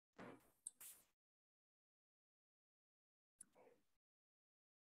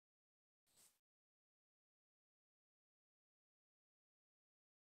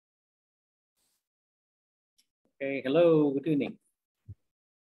Okay, hello, good evening.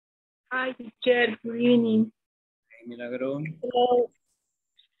 Hi, teacher. Good evening. Hey, Milagro. Hello.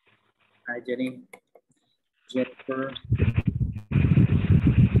 Hi, Jenny. Jennifer. How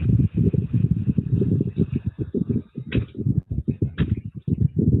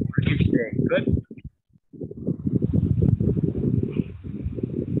are you today? Good?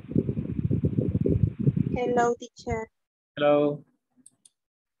 Hello, teacher. Hello.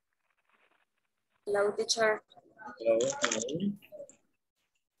 Hello, teacher. Hello,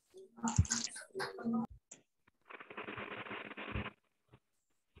 hello.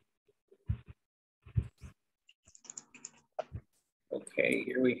 Okay,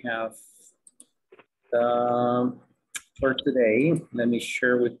 here we have the, for today, let me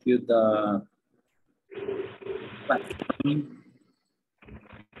share with you the platform.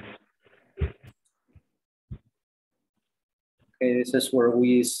 Okay, this is where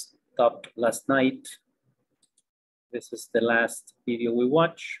we stopped last night. This is the last video we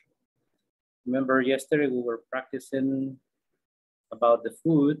watched. Remember yesterday we were practicing about the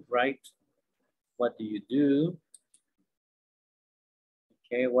food, right? What do you do?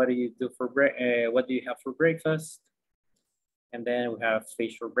 Okay, what do you do for what do you have for breakfast? And then we have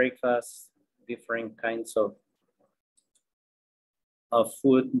fish for breakfast, different kinds of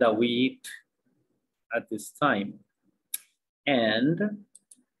food that we eat at this time. And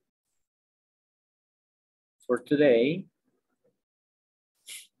for today,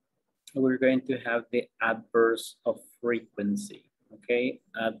 we're going to have the adverbs of frequency, okay?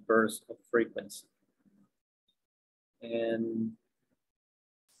 Adverbs of frequency. And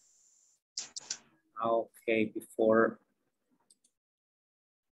okay, before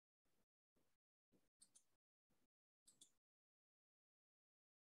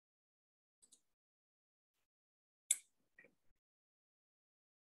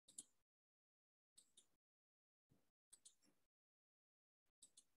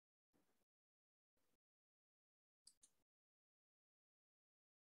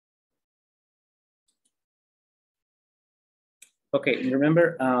okay,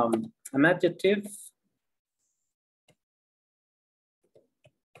 remember an adjective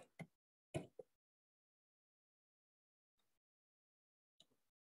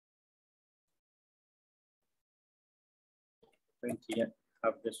going to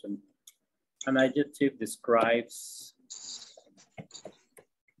have this one. An adjective describes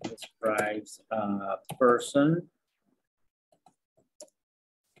a person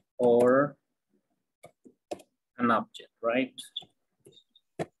or an object, right?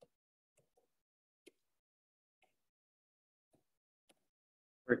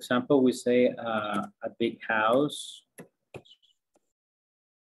 For example, we say a big house.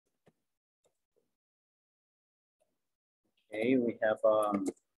 Okay, we have a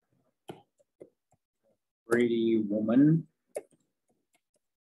pretty woman.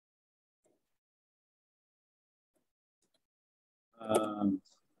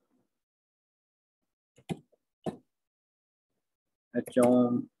 A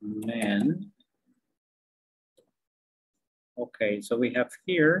young man. Okay, so we have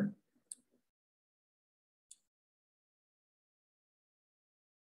here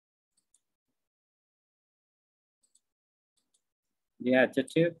the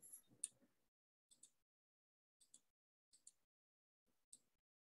adjective.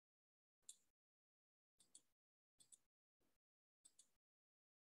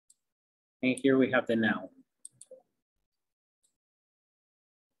 And here we have the noun.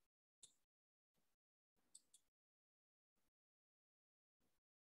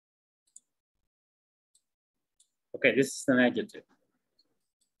 Okay, this is an adjective.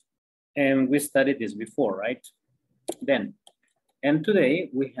 And we studied this before, right? Then, and today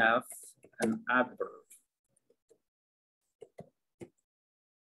we have an adverb.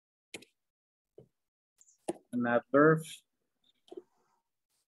 An adverb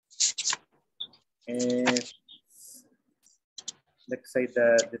is, let's say,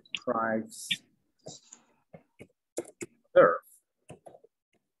 that describes verb.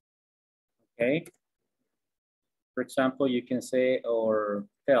 Okay. For example, you can say or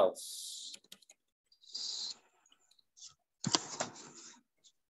tells.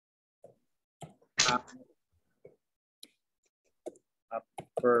 A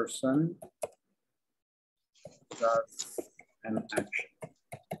person does an action.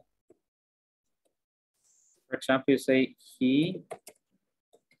 For example, you say he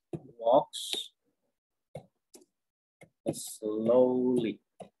walks slowly.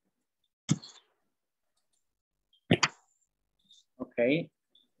 Okay,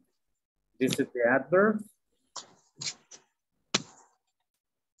 this is the adverb.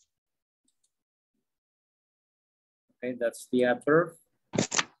 Okay, that's the adverb.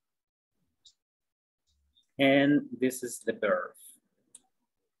 And this is the verb.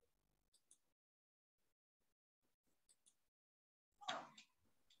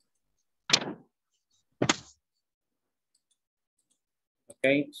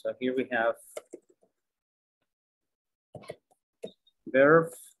 Okay, so here we have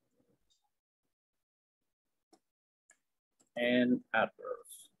verb and adverb.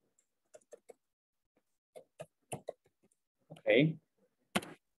 Okay,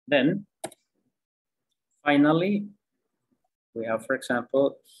 then finally, we have, for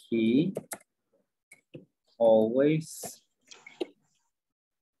example, he always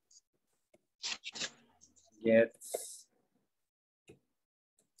gets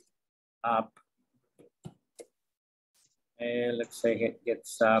up. Let's say he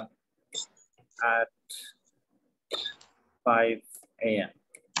gets up at 5 a.m.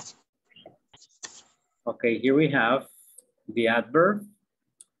 Okay, here we have the adverb.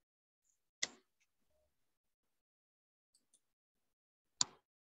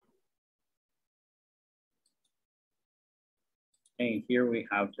 And here we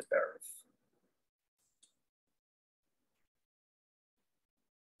have the verb.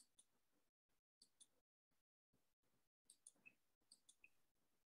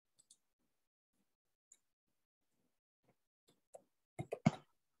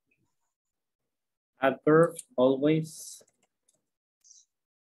 Adverb, always.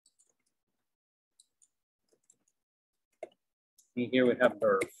 And here we have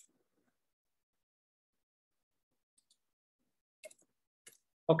verb.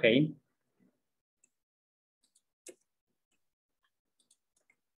 Okay.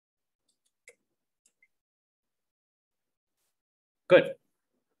 Good.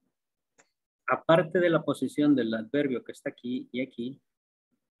 Aparte de la posición del adverbio que está aquí y aquí,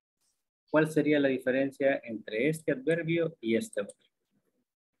 ¿cuál sería la diferencia entre este adverbio y este otro?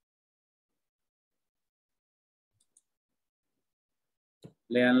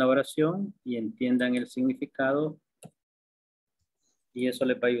 Lean la oración y entiendan el significado y eso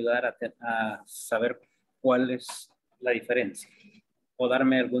les va a ayudar a saber cuál es la diferencia o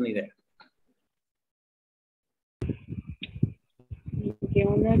darme alguna idea. Que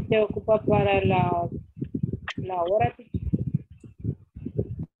uno se ocupa para la hora.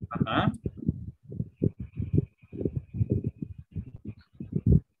 Ajá.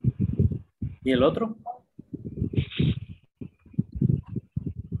 ¿Y el otro?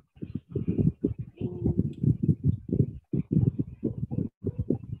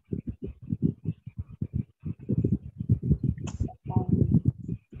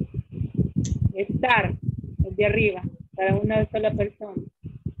 Estar, el de arriba, para una sola persona.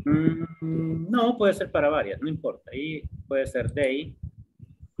 No, puede ser para varias, no importa. Ahí puede ser they.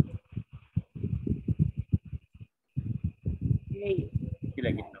 Y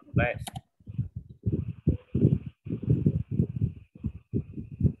le quitamos la S.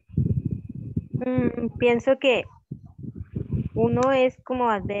 Pienso que uno es como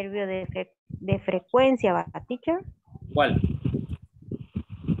adverbio de frecuencia, ¿va, teacher? ¿Cuál?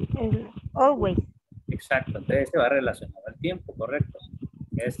 El always. Exacto, entonces se va relacionado al tiempo, correcto.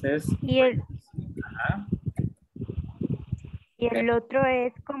 Este es... Y el, Ajá. y el otro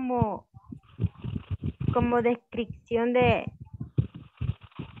es como descripción de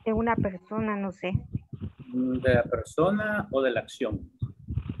una persona, no sé. ¿De la persona o de la acción?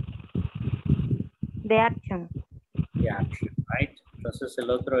 De action. De action, right? Entonces el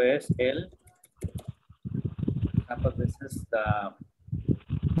otro es el... This is the...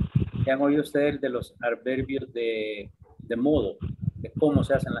 ¿Ya han oído ustedes de los adverbios de modo? De cómo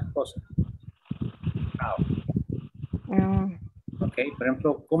se hacen las cosas. How. Ok, por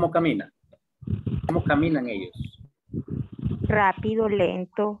ejemplo, ¿cómo camina? ¿Cómo caminan ellos? Rápido,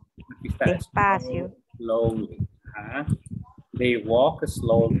 lento, despacio. Slowly. Ajá. They walk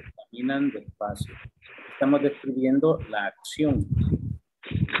slowly. Caminan despacio. Estamos describiendo la acción.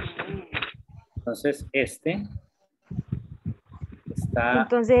 Entonces, este está...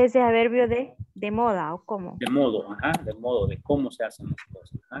 Entonces, ese adverbio de moda, ¿o cómo? De modo, ajá, de modo, de cómo se hacen las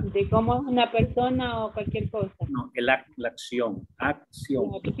cosas. Ajá. De cómo es una persona o cualquier cosa. No, la acción. Acción.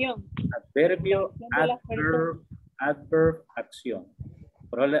 La acción. Adverbio, La acción adverb, acción.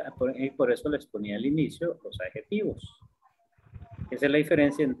 Por eso les ponía al inicio los adjetivos. Esa es la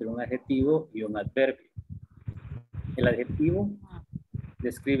diferencia entre un adjetivo y un adverbio. El adjetivo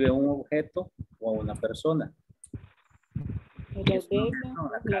describe un objeto o a una persona. El adverbio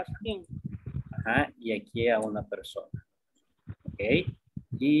es la acción. Ajá, y aquí a una persona. Ok.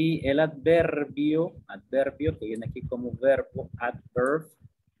 Y el adverbio que viene aquí como verbo, adverb,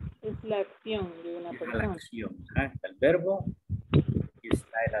 Es la acción de una Está la persona. acción. Está el verbo y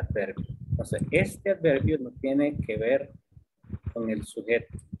está el adverbio. Entonces, este adverbio no tiene que ver con el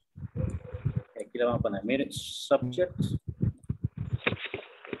sujeto. Aquí le vamos a poner, mire, subject.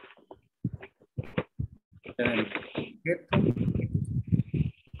 Tenemos sujeto,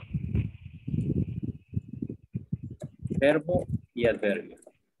 verbo y adverbio.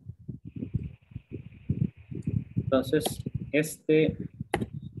 Entonces, este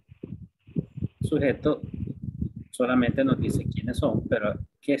sujeto solamente nos dice quiénes son, pero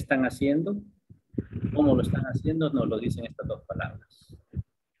 ¿qué están haciendo? ¿Cómo lo están haciendo? Nos lo dicen estas dos palabras.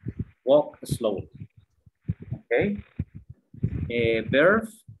 Walk slowly. ¿Ok? Verb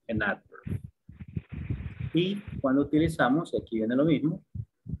and adverb. Y cuando utilizamos, aquí viene lo mismo,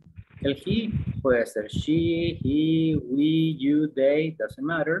 el he puede ser she, he, we, you, they, doesn't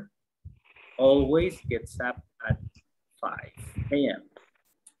matter. Always gets up at 5 a.m.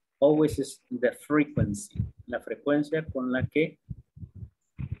 Always is the frequency, la frecuencia con la que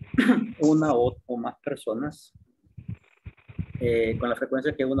una o más personas, con la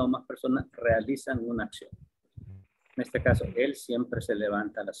frecuencia que una o más personas realizan una acción. En este caso, él siempre se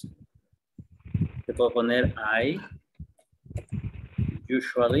levanta a las 5. Te puedo poner I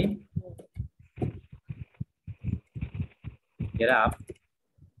usually get up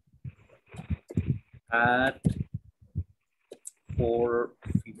at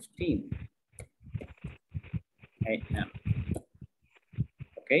 4:15 a.m.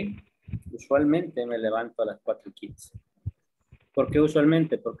 ¿Ok? Usualmente me levanto a las 4:15. ¿Por qué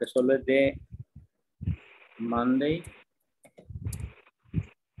usualmente? Porque solo es de Monday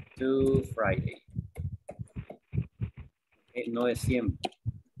to Friday. No es siempre.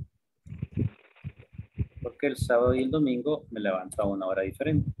 Porque el sábado y el domingo me levanto a una hora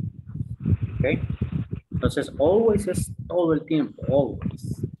diferente. ¿Ok? Entonces, always es todo el tiempo,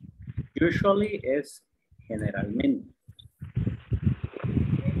 always. Usually es generalmente.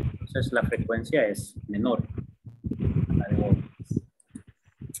 Entonces, la frecuencia es menor a la de always.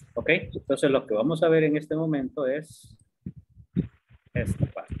 ¿Ok? Entonces, lo que vamos a ver en este momento es esta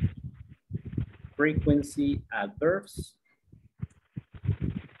parte. Frequency adverbs.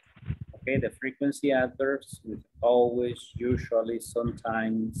 Okay, the frequency adverbs with always, usually,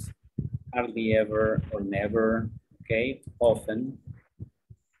 sometimes, hardly ever, or never, okay, often,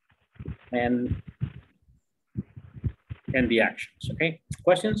 and the actions, okay?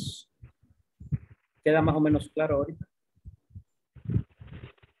 Questions? ¿Queda más o menos claro ahorita?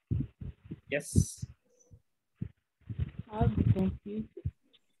 Yes? I'll be confused.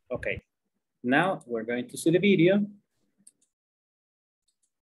 Okay. Now we're going to see the video.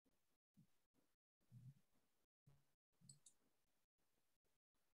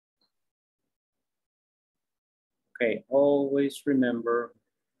 Okay, always remember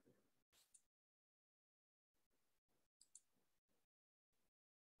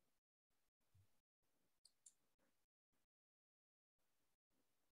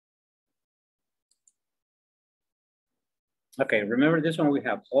okay, remember this one we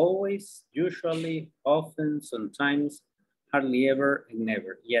have always, usually, often, sometimes, hardly ever, and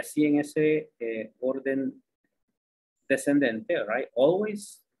never. Y así en ese orden descendente, right?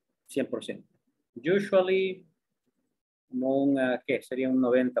 Always, 100%. Usually, como un, ¿qué? Sería un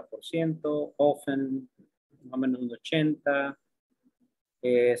 90%, often, más o menos un 80,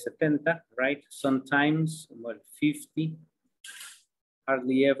 70, right? Sometimes, como el 50,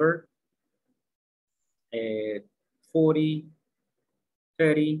 hardly ever, 40,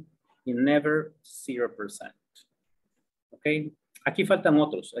 30, y never, 0%. ¿Ok? Aquí faltan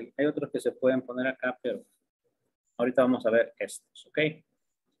otros. Hay otros que se pueden poner acá, pero ahorita vamos a ver estos, ¿ok?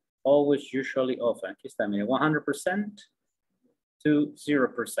 Always, usually, often. Aquí está, mire, 100% to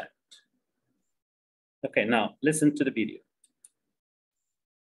 0%. Okay, now listen to the video.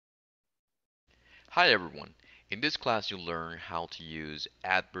 Hi everyone. In this class you'll learn how to use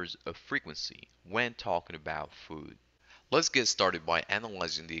adverbs of frequency when talking about food. Let's get started by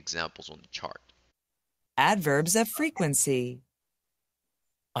analyzing the examples on the chart. Adverbs of frequency.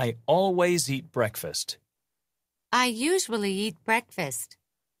 I always eat breakfast. I usually eat breakfast.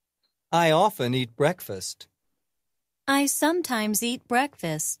 I often eat breakfast. I sometimes eat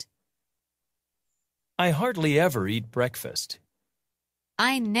breakfast. I hardly ever eat breakfast.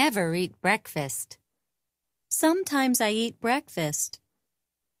 I never eat breakfast. Sometimes I eat breakfast.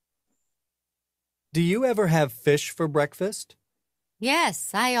 Do you ever have fish for breakfast?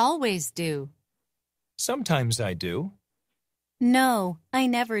 Yes, I always do. Sometimes I do. No, I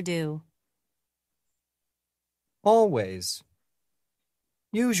never do. Always.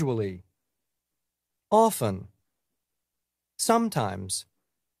 Usually. Often. Sometimes.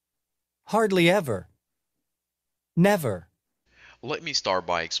 Hardly ever. Never. Let me start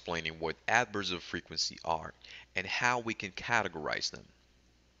by explaining what adverbs of frequency are and how we can categorize them.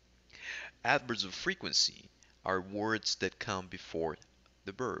 Adverbs of frequency are words that come before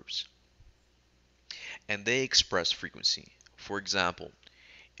the verbs, and they express frequency. For example,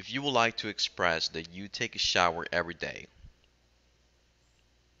 if you would like to express that you take a shower every day,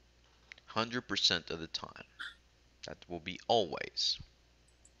 100% of the time, that will be always.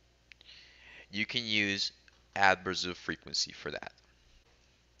 You can use adverbs of frequency for that.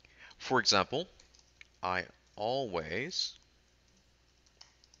 For example, I always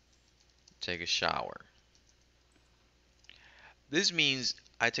take a shower. This means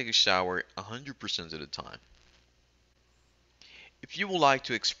I take a shower 100% of the time. If you would like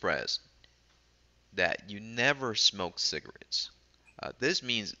to express that you never smoke cigarettes, this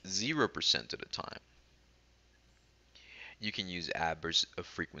means 0% of the time. You can use adverbs of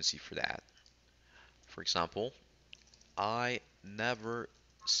frequency for that. For example, I never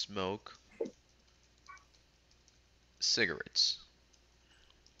smoke cigarettes.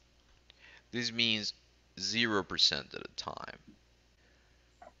 This means 0% of the time.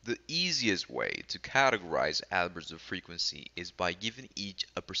 The easiest way to categorize adverbs of frequency is by giving each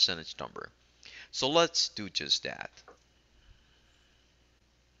a percentage number. So let's do just that.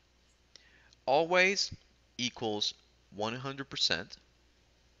 Always equals 100%.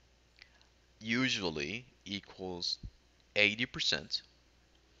 Usually equals 80%.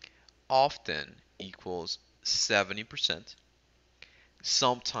 Often equals 70%.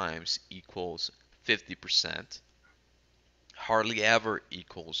 Sometimes equals 50%. Hardly ever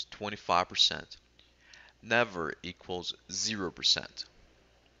equals 25%. Never equals 0%.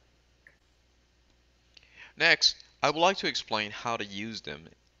 Next, I would like to explain how to use them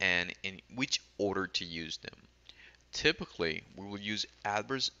and in which order to use them. Typically, we will use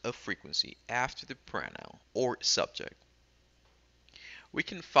adverbs of frequency after the pronoun or subject. We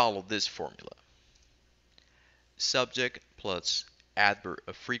can follow this formula. Subject plus adverb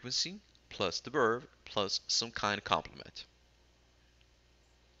of frequency plus the verb plus some kind of complement.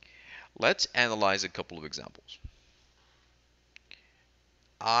 Let's analyze a couple of examples.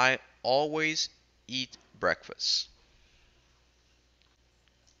 I always eat breakfast.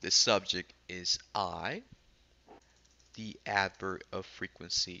 The subject is I. The adverb of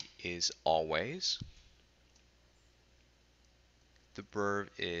frequency is always. The verb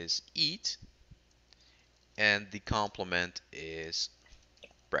is eat. And the complement is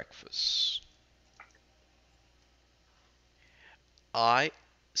breakfast. I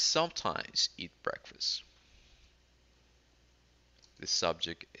sometimes eat breakfast. The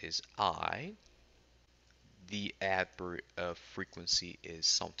subject is I. The adverb of frequency is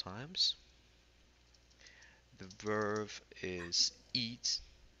sometimes. The verb is eat.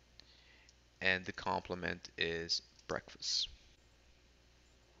 And the complement is breakfast.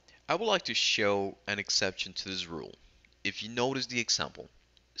 I would like to show an exception to this rule. If you notice the example,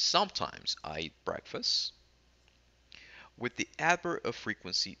 sometimes I eat breakfast. With the adverb of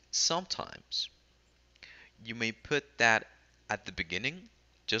frequency sometimes, you may put that at the beginning,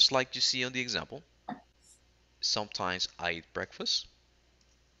 just like you see on the example. Sometimes I eat breakfast.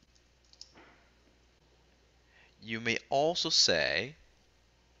 You may also say,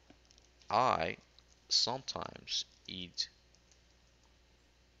 I sometimes eat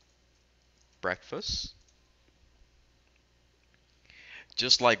breakfast.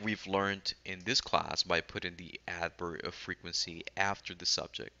 Just like we've learned in this class by putting the adverb of frequency after the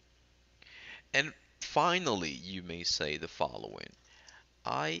subject. And finally, you may say the following.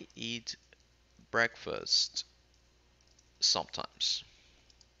 I eat breakfast sometimes.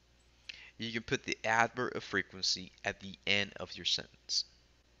 You can put the adverb of frequency at the end of your sentence.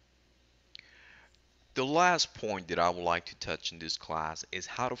 The last point that I would like to touch in this class is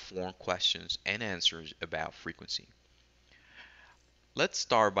how to form questions and answers about frequency. Let's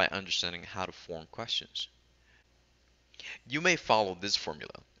start by understanding how to form questions. You may follow this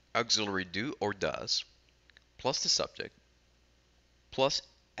formula. Auxiliary do or does plus the subject plus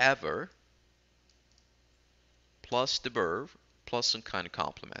ever plus the verb plus some kind of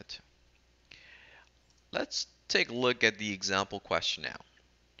complement. Let's take a look at the example question now.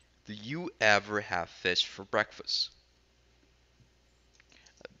 Do you ever have fish for breakfast?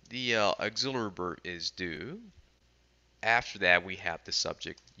 The auxiliary verb is do. After that, we have the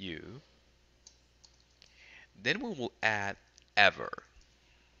subject you. Then we will add ever.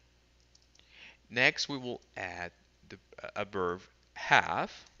 Next, we will add a verb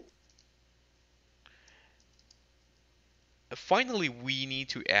have. Finally, we need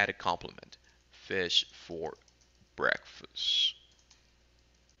to add a complement. Fish for breakfast.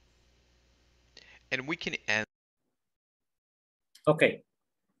 And we can end. Okay.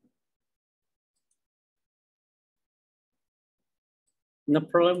 No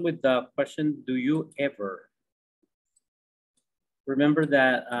problem with the question, do you ever? Remember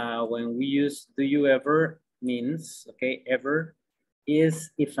that when we use do you ever means, okay, ever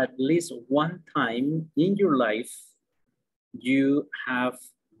is if at least one time in your life you have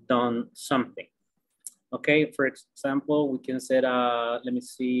done something. Okay, for example, we can say, let me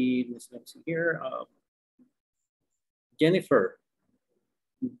see here. Jennifer,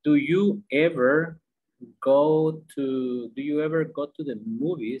 do you ever go to the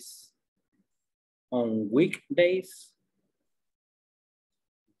movies on weekdays?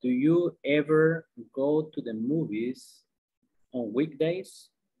 Do you ever go to the movies on weekdays?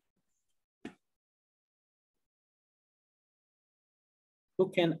 Who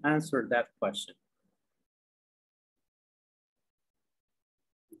can answer that question?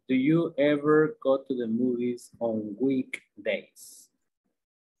 Do you ever go to the movies on weekdays?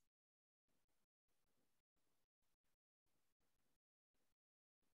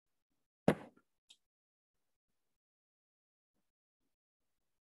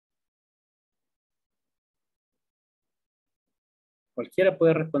 Cualquiera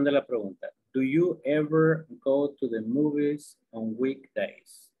puede responder la pregunta. Do you ever go to the movies on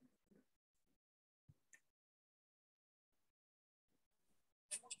weekdays?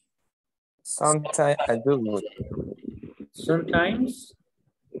 Sometimes I do. Sometimes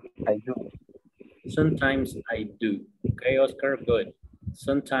I do. Sometimes I do. Okay, Oscar, good.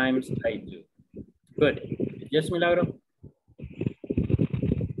 Sometimes I do. Good. Yes, Milagro?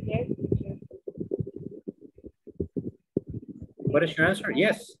 Yes. What is your answer?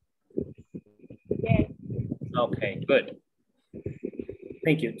 Yes. Yes. Okay, good.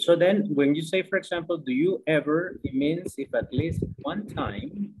 Thank you. So then when you say, for example, do you ever, it means if at least one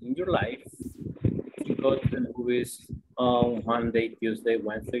time in your life, you go to the movies on Monday, Tuesday,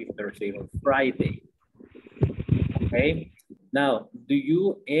 Wednesday, Thursday, or Friday. Okay. Now, do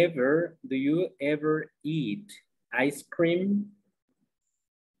you ever eat ice cream?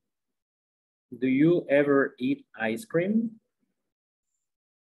 Do you ever eat ice cream?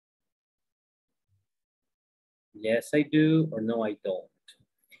 Yes, I do, or no, I don't.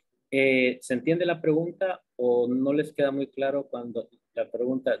 ¿Se entiende la pregunta o no les queda muy claro cuando la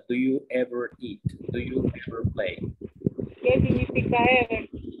pregunta, do you ever eat? Do you ever play? ¿Qué significa ever?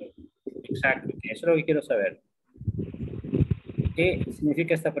 Exacto, eso es lo que quiero saber. ¿Qué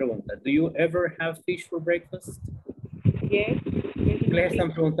significa esta pregunta? Do you ever have fish for breakfast? Yes. ¿Qué les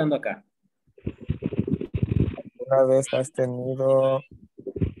están preguntando acá? ¿Una vez has tenido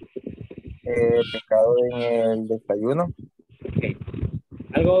pescado en el desayuno? Okay.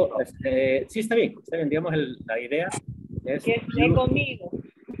 Algo, sí, está bien, digamos la idea es... ¿Qué he comido?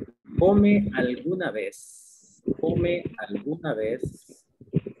 Come alguna vez,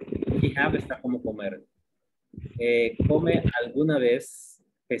 y have está como comer. Come alguna vez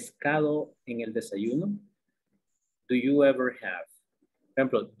pescado en el desayuno. Do you ever have? Por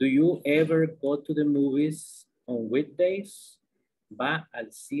ejemplo, do you ever go to the movies on weekdays? ¿Va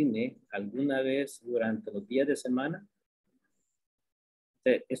al cine alguna vez durante los días de semana?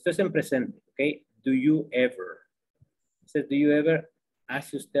 Esto es en presente, ¿ok? Do you ever? Do you ever?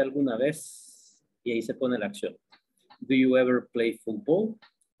 ¿Hace usted alguna vez? Y ahí se pone la acción. Do you ever play football?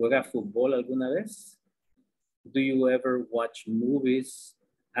 ¿Juega fútbol alguna vez? Do you ever watch movies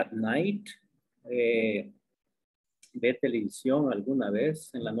at night? ¿Ve televisión alguna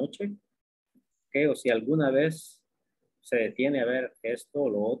vez en la noche? ¿Okay? O si alguna vez se detiene a ver esto o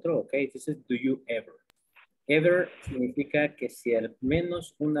lo otro, ok, this is do you ever. Ever significa que si al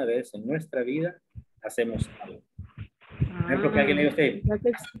menos una vez en nuestra vida hacemos algo. Por ejemplo, que alguien le dice,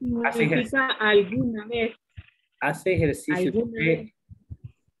 Significa alguna vez. ¿hace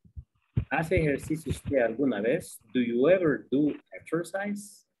ejercicio usted alguna vez? Do you ever do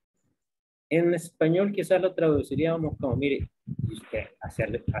exercise? En español quizás lo traduciríamos como, mire, usted hace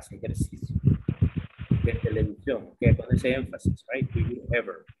ejercicio de televisión, que con ese énfasis, right? Do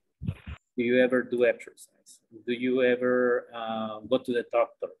you ever do exercise? Do you ever go to the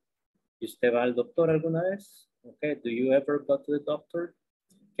doctor? ¿Usted va al doctor alguna vez? Okay, do you ever go to the doctor?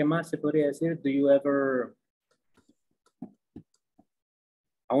 ¿Qué más se podría decir? Do you ever...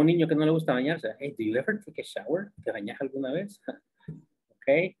 A un niño que no le gusta bañarse, hey, do you ever take a shower? ¿Te bañas alguna vez?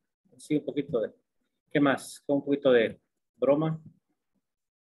 Ok, sí, un poquito de... ¿Qué más? Un poquito de broma.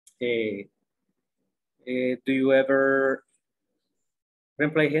 Do you ever... Por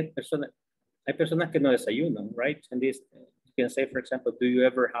ejemplo, hay personas que no desayunan, right? And this, you can say, for example, do you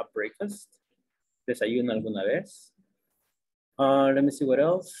ever have breakfast? ¿Desayuna alguna vez? Let me see what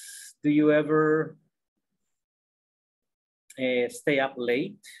else. Do you ever stay up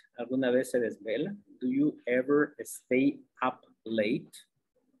late? ¿Alguna vez se desvela? Do you ever stay up late?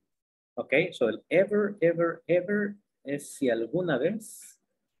 Ok, so el ever, ever, ever es si alguna vez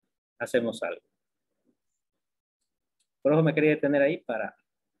hacemos algo. Por eso me quería detener ahí para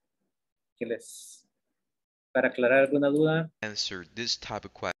aclarar alguna duda. Answer this type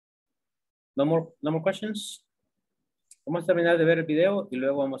of question. No more questions. Vamos a terminar de ver el video y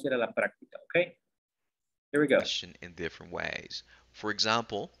luego vamos a ir a la práctica, ¿ok? Here we go. In different ways. For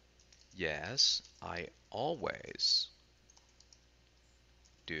example, yes, I always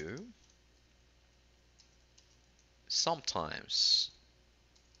do. Sometimes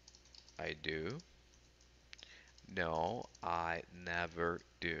I do. No, I never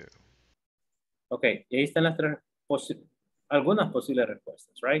do. Ok, y ahí están las algunas posibles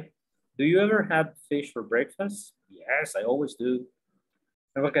respuestas, right? Do you ever have fish for breakfast? Yes, I always do.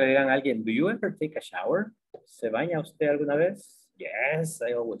 Luego que le digan a alguien, do you ever take a shower? ¿Se baña usted alguna vez? Yes,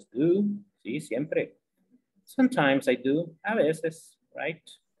 I always do. Sí, siempre. Sometimes I do. A veces, right?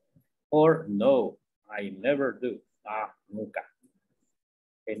 Or no, I never do. Ah, nunca.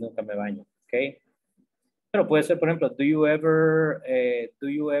 Okay, nunca me baño, ok? Pero puede ser, por ejemplo, do you ever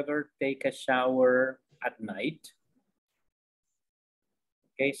take a shower at night?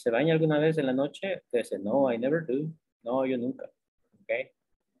 Okay, ¿se baña alguna vez en la noche? Dice, no, I never do. No, yo nunca. Okay.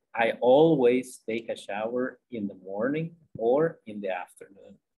 I always take a shower in the morning or in the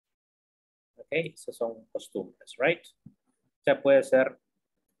afternoon. Okay, esas son costumbres, right? O sea, puede ser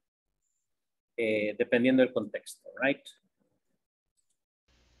dependiendo del contexto, right?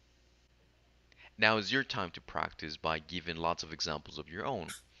 Now is your time to practice by giving lots of examples of your own.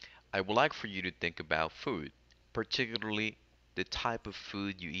 I would like for you to think about food, particularly the type of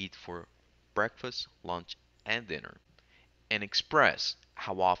food you eat for breakfast, lunch, and dinner, and express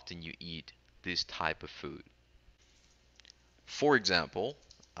how often you eat this type of food. For example,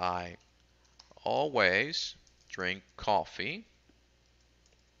 I always drink coffee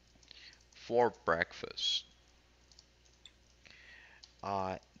for breakfast.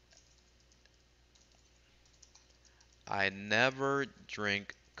 I never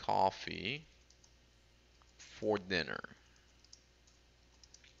drink coffee for dinner.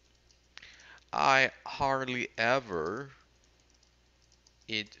 I hardly ever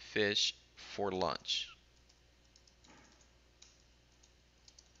eat fish for lunch.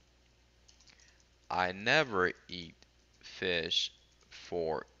 I never eat fish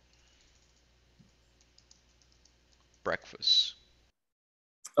for breakfast.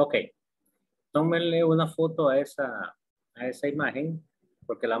 Ok. Tómenle una foto a esa imagen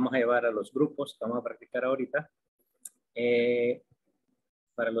porque la vamos a llevar a los grupos que vamos a practicar ahorita.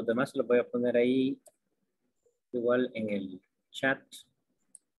 Para los demás los voy a poner ahí igual en el chat.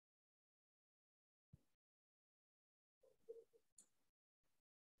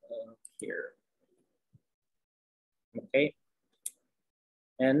 Here. Okay.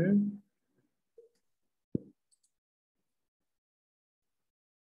 And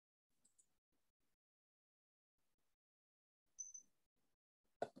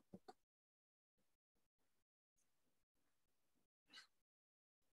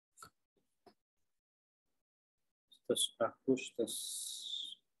estos ajustes.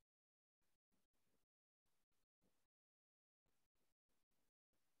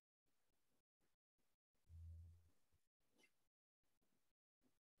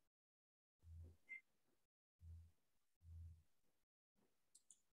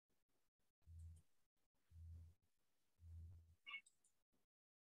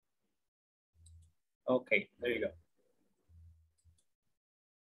 Okay, there you go.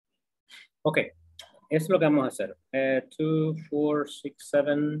 Ok, es lo que vamos a hacer. 2, 4, 6,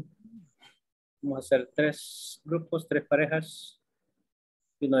 7. Vamos a hacer 3 grupos, 3 parejas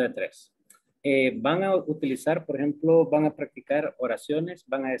y uno de 3. Van a utilizar, por ejemplo, van a practicar oraciones.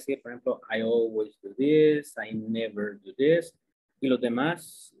 Van a decir, por ejemplo, I always do this, I never do this. Y los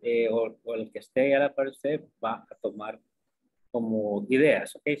demás, o el que esté a la par de usted, va a tomar como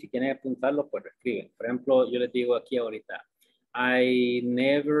ideas. Ok, si quieren apuntarlo, pues lo escriben. Por ejemplo, yo les digo aquí ahorita, I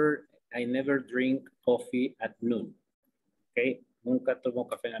never drink coffee at noon. Ok, nunca tomo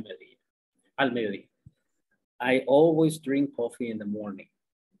café al mediodía. I always drink coffee in the morning.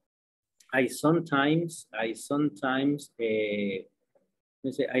 I sometimes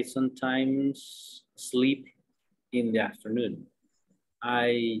sleep in the afternoon.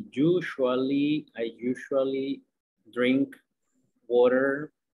 I usually drink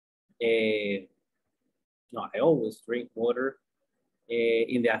water. No, I always drink water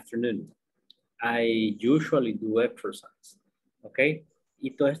in the afternoon. I usually do exercise. Okay.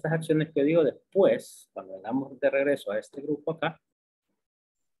 Y todas estas acciones que digo después, cuando vengamos de regreso a este grupo acá,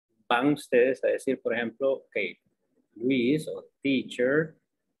 van ustedes a decir, por ejemplo, ok, Luis o teacher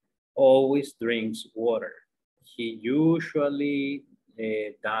always drinks water. He usually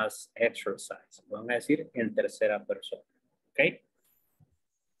does exercise. Van a decir en tercera persona. Ok.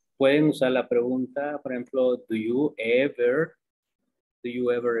 Pueden usar la pregunta, por ejemplo, do you ever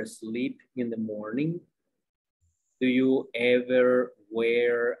sleep in the morning? Do you ever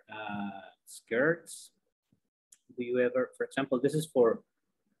wear skirts? Do you ever, for example, this is for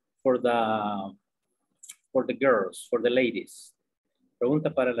the girls, for the ladies.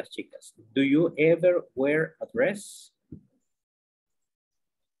 Pregunta para las chicas. Do you ever wear a dress?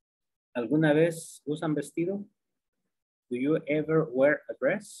 ¿Alguna vez usan vestido? Do you ever wear a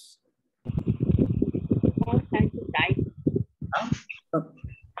dress? From time to time. Oh.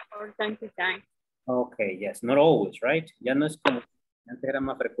 From time to time. Okay, yes, not always, right? Ya no es como, antes era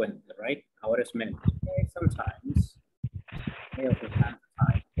más frecuente, right? Ahora es menos. Okay, sometimes. Okay, from time to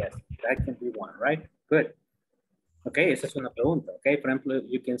time. Yes, that can be one, right? Good. Okay, esa es una pregunta. Okay, por ejemplo,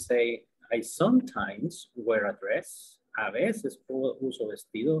 you can say, I sometimes wear a dress. A veces uso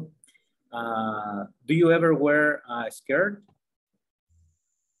vestido. Do you ever wear a skirt?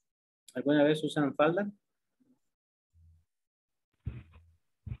 ¿Alguna vez usan falda?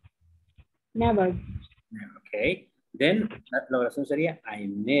 Never. Okay. Then la oración sería I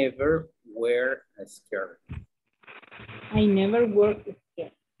never wear a skirt. I never wear a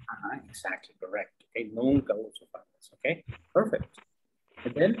skirt. Exactly, correct. Okay, nunca uso faldas. Okay, perfect.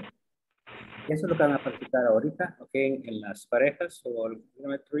 And then, eso es lo que van a practicar ahorita, okay, en las parejas. So,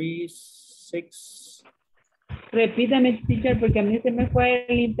 3, 6. Repítame, teacher, porque a mí se me fue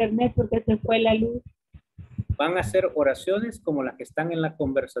el internet porque se fue la luz. Van a hacer oraciones como las que están en la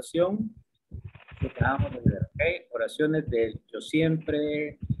conversación que acabamos de ver, ¿ok? Oraciones de yo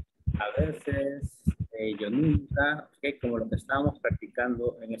siempre, a veces, yo nunca, ¿ok? Como lo que estábamos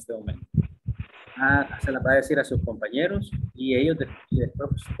practicando en este momento. Se las va a decir a sus compañeros y ellos después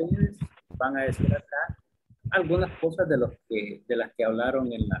ustedes van a decir acá algunas cosas de las que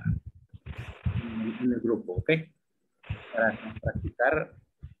hablaron en el grupo, ¿ok? Para practicar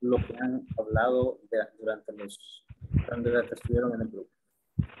lo que han hablado durante que estuvieron en el grupo.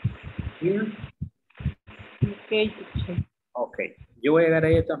 Bien. Okay, teacher. Ok, yo voy a llegar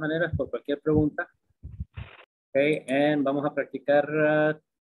ahí de todas maneras por cualquier pregunta. Ok, y vamos a practicar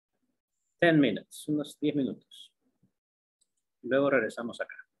 10 minutes, unos 10 minutos. Luego regresamos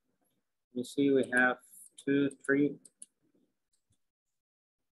acá. You see we have 2, 3.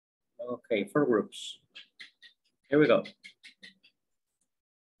 Okay, 4 groups. Here we go.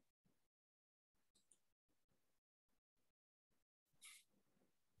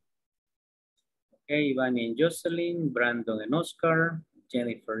 Okay, Iván and Jocelyn, Brandon and Oscar,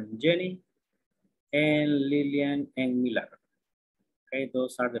 Jennifer and Jenny, and Lillian and Milagro. Okay,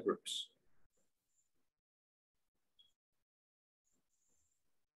 those are the groups.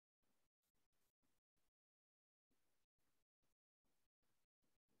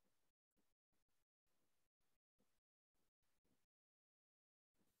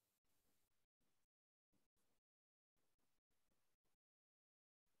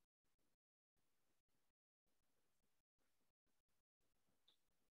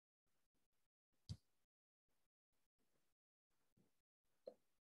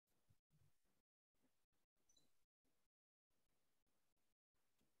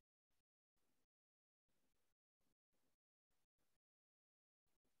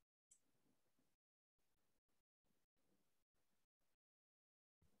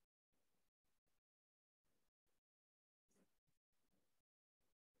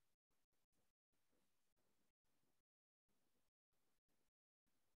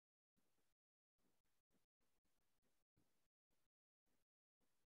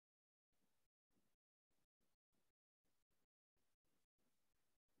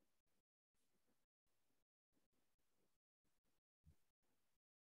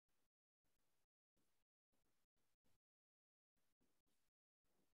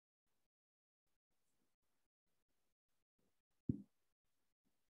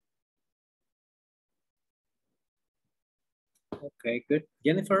 Okay, good.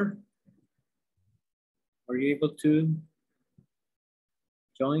 Jennifer, are you able to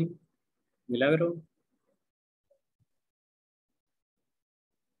join? Milagro?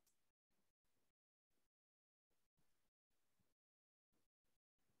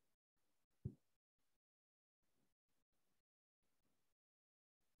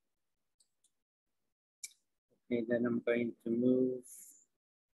 Okay, then I'm going to move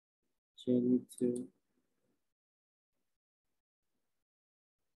Jenny to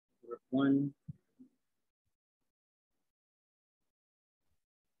 1.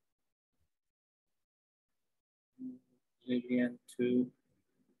 Lillian 2.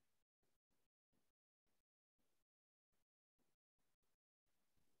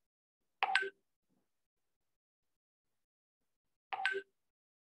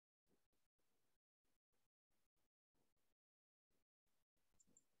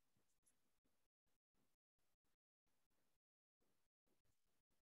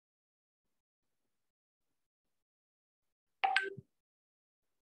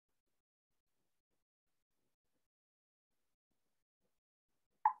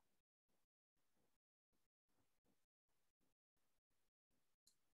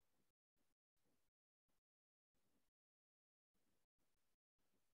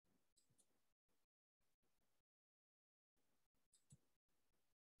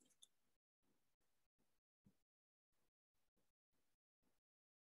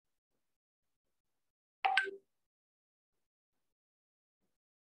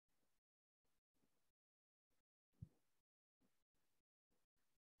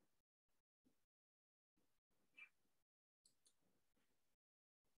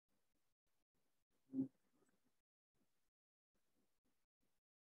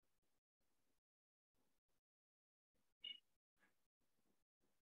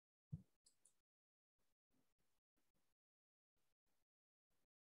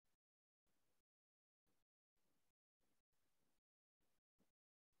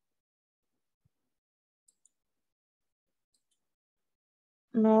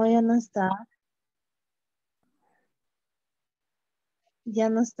 No, ya no está. Ya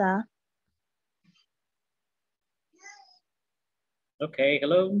no está. Okay,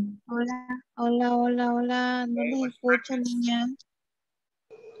 hello. Hola, hola, hola, hola. No Okay, les what's escucho, practice? niña.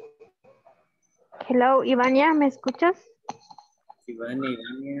 Hello, Ivania, ¿me escuchas? Ivania,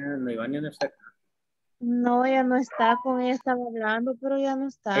 no, Ivania no está acá. No, ya no está. Con ella estaba hablando, pero ya no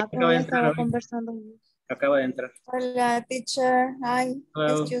está. Con Acaba de ella entrar estaba ahorita. conversando. Acaba de entrar. Hola, teacher. Hi.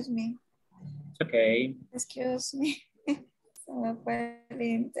 Hello. Excuse me. It's okay. Excuse me. Se me fue el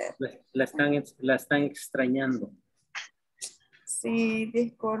inter. La están extrañando. Sí,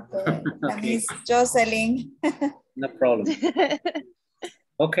 disculpe. La Okay, Miss Jocelyn. no problem.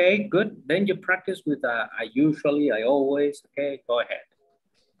 Okay, good. Then you practice with I usually, I always. Okay, go ahead.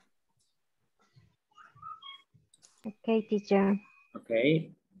 Okay, teacher.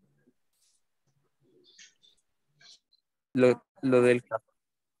 Okay. Lo del café.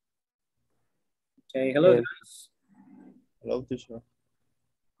 Okay, hello guys. Hello, teacher.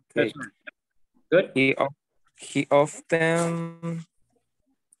 Yes, Okay. sir. Good. He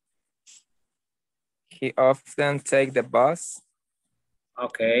often take the bus.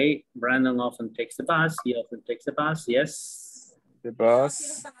 Okay, Brandon often takes the bus. He often takes the bus, yes. The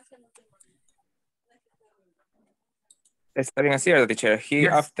bus. Está bien así, teacher. He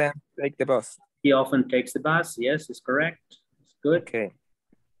Yes. often take the bus. He often takes the bus, yes, it's correct. It's good. Okay.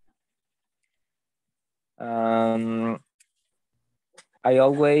 I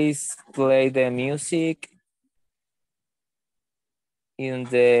always play the music in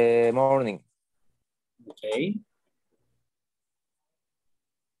the morning. Okay.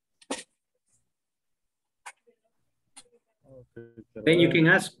 Then you can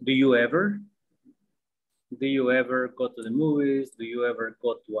ask, do you ever? Do you ever go to the movies? Do you ever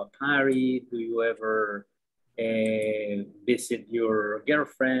go to a party? Do you ever visit your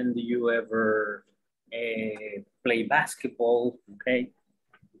girlfriend? Do you ever play basketball? Okay.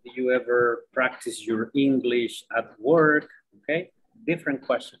 Do you ever practice your English at work? Okay. Different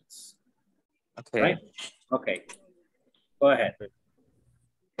questions. Okay. Right? Okay. Go ahead.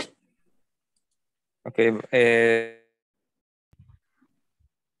 Okay.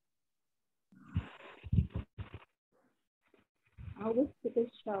 I always take a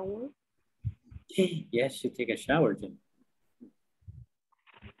shower. Yes, you take a shower, Jim.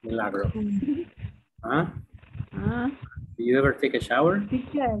 Milagro. Huh? Do you ever take a shower?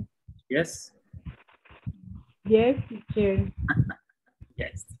 Teacher. Yes. Yes, teacher.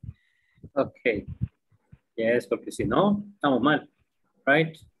 Yes. Okay. Yes, porque si no, estamos mal,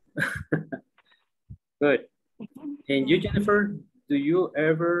 right? Good. And you, Jennifer, do you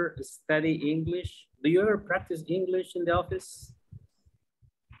ever study English? Do you ever practice English in the office?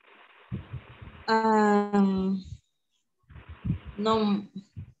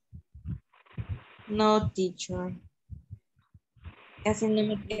 No, teacher. Casi no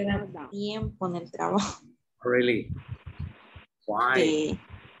me queda tiempo en el trabajo. Really? Why? Sí.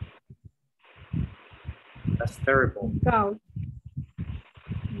 That's terrible.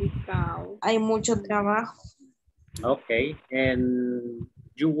 Hay mucho trabajo. Okay. And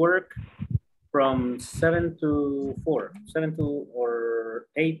you work from 7 to 4, 7 to or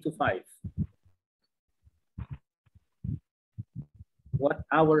 8 to 5. What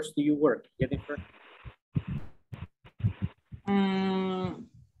hours do you work, Jennifer?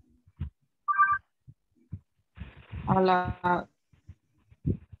 A las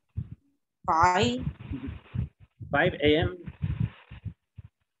 5. 5 a.m.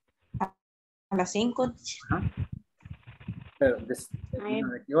 A las 5. Pero, ¿de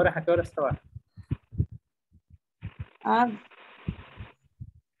qué horas a qué hora estaba?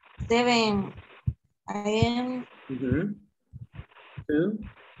 7 a.m. Two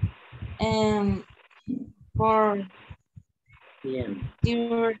and 4 p.m.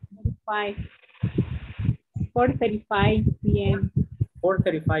 4:35 p.m.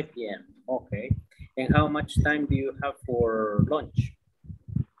 4:35 p.m. Okay. And how much time do you have for lunch?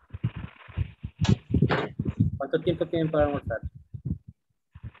 ¿Cuánto tiempo tienen para almorzar?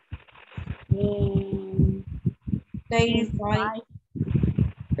 35.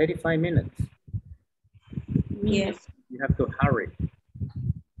 35 minutes. Yes. You have to hurry.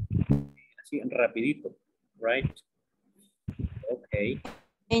 Así, rapidito, right? Okay.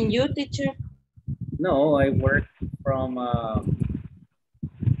 And you, teacher? No, I work from...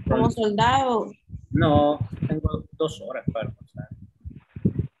 Como soldado. No, tengo 2 horas para almorzar.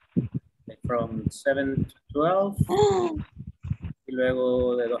 From 7 to 12 y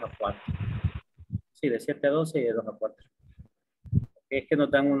luego de 2 a 4. Sí, de 7 a 12 y de 2 a 4. Es que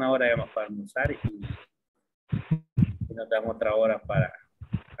nos dan 1 hora digamos, para almorzar y nos dan otra hora para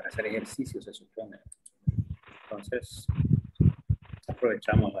hacer ejercicio, se supone. Entonces,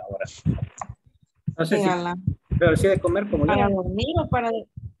 aprovechamos la hora. No sé si, pero sí de comer como ¿Para yo. dormir o para...?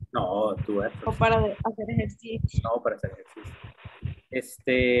 No, tú ¿O para hacer ejercicio? No, para hacer ejercicio.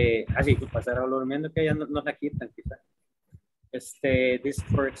 Así, tú pasar a durmiendo que ya no la quitan quizás. This,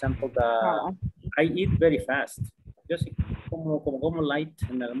 for example, I eat very fast. Yo sí como light,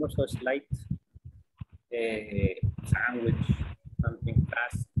 en el almuerzo es light. Sandwich, something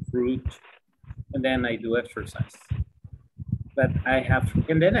fast, fruit, and then I do exercise. But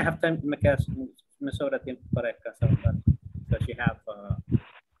and then I have time, me sobra tiempo para descansar un rato. Because you have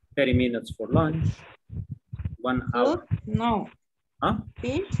 30 minutes for lunch, 1 hour. No. Huh?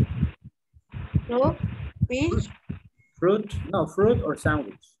 Fish? Fruit? Fish? Fruit? No, fruit or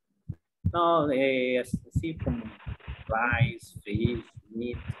sandwich. No, así como rice, fish,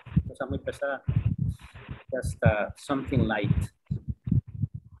 meat, cosa muy pesada. Just something light.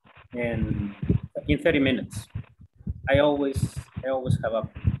 And in 30 minutes, I always have a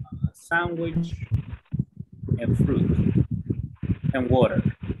sandwich and fruit and water.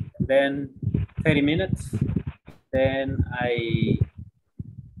 And then 30 minutes, then I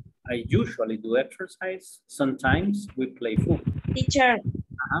usually do exercise. Sometimes we play football. Teacher,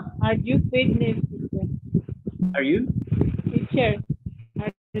 are you fitness teacher? Are you? Teacher,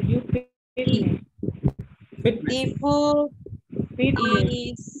 are you fitness? The food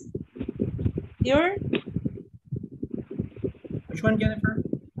is your? Which one, Jennifer?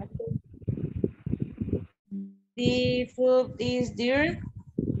 The food is dear?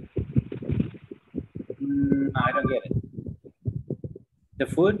 I don't get it. The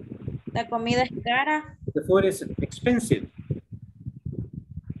food? La comida es cara. The food is expensive.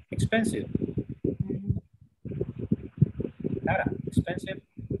 Expensive. Cara, expensive.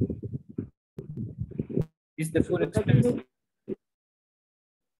 Is the food expensive?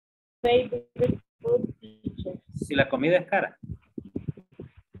 Favorite food teacher. Si la comida es cara.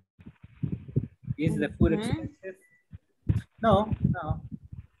 Is the food expensive? No.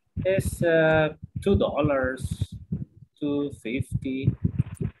 It's $2, $2.50.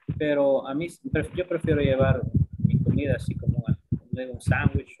 Pero a mí, yo prefiero llevar mi comida así como un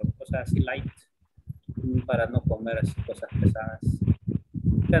sándwich o cosas así light para no comer así cosas pesadas.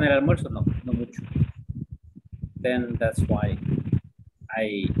 En el almuerzo no mucho. Then that's why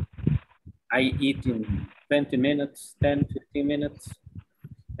I eat in 20 minutes, 10, 15 minutes,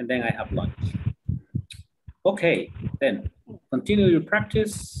 and then I have lunch. Okay, then continue your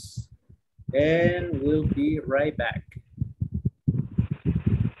practice and we'll be right back.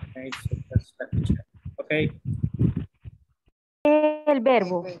 Okay, so just let me check. Okay. El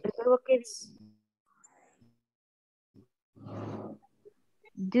verbo que dice.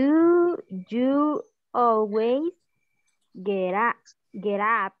 Do you always get up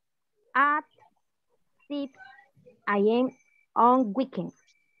at 6 a.m. on weekends?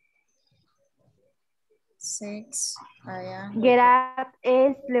 6 a.m. Get up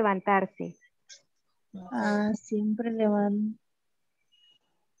es levantarse. Siempre levanto.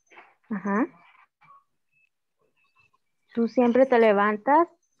 Ajá. ¿Tú siempre te levantas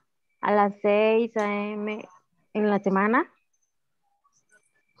a las 6 a.m. en la semana?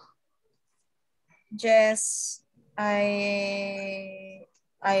 Yes, I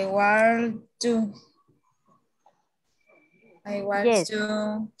want to. I want Yes.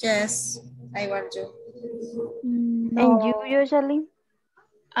 to. Yes, I want to. And you usually?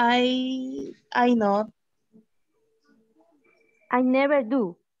 I not. I never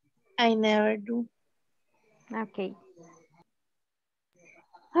do. I never do. Okay.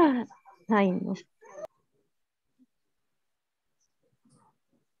 Ay, no.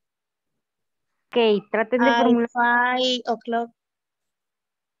 Ok, traten de I formular 5 o'clock.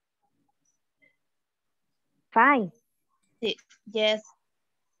 5. Yes,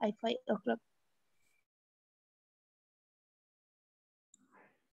 I 5 o'clock.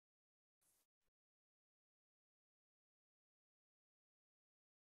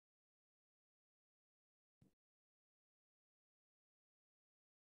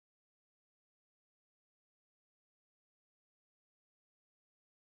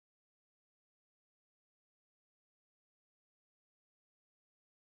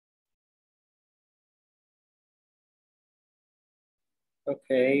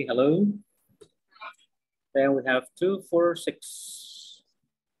 Okay, hello. Then we have 2, 4, 6.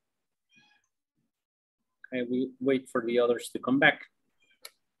 Okay, we wait for the others to come back.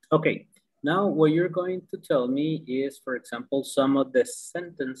 Okay, now what you're going to tell me is, for example, some of the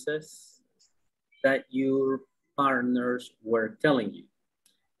sentences that your partners were telling you.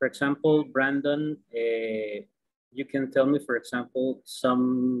 For example, Brandon, you can tell me, for example,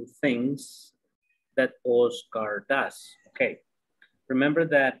 some things that Oscar does. Okay, remember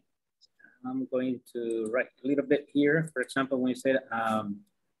that I'm going to write a little bit here. For example, when you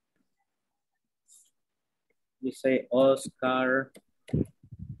say Oscar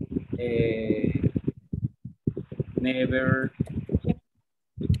never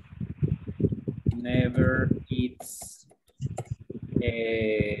eats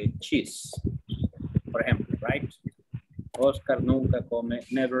cheese, por ejemplo, right? Oscar nunca come,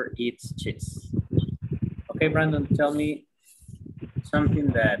 never eats cheese. Okay, Brandon, tell me something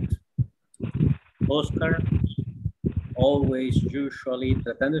that Oscar always, usually,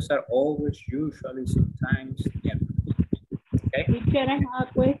 tratando de usar always, usually, sometimes, never. Okay? Teacher, I have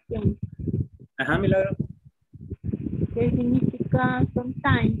a question. Ajá, Milagro. ¿Qué significa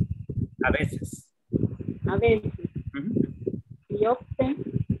sometimes? A veces. A veces. Y often.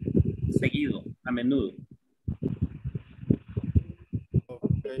 Seguido, a menudo.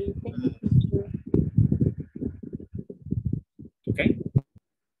 Okay. Okay?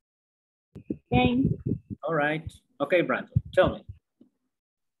 Okay. All right. Okay, Brandon, tell me.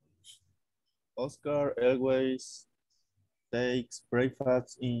 Oscar always takes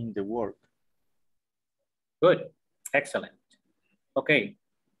breakfast in the work. Good. Excellent. Okay.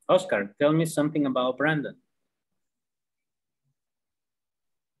 Oscar, tell me something about Brandon.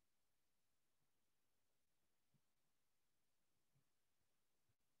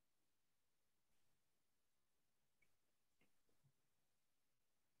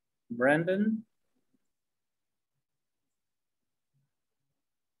 Brandon?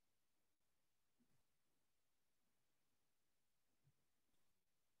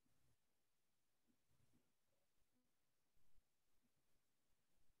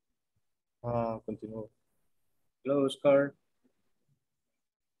 Continúo. Hello, Oscar.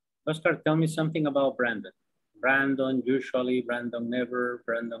 Oscar, tell me something about Brandon. Brandon usually, Brandon never,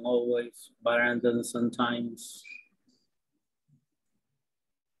 Brandon always, Brandon sometimes.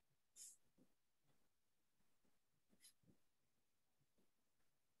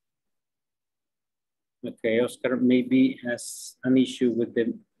 Okay, Oscar maybe has an issue with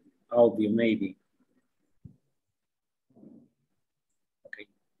the audio, maybe. Okay.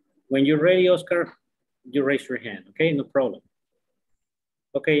 When you're ready, Oscar, you raise your hand, okay? No problem.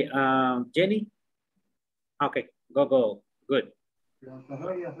 Okay, Jenny? Okay, go. Good.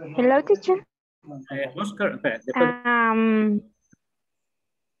 Hello, teacher. Oscar,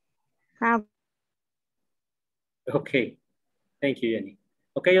 okay, thank you, Jenny.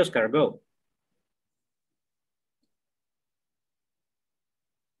 Okay, Oscar, go.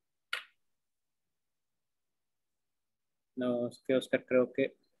 No, es que Oscar creo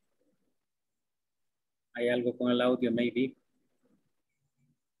que hay algo con el audio, maybe.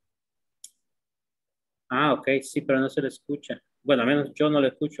 Ah, ok, sí, pero no se le escucha. Bueno, al menos yo no lo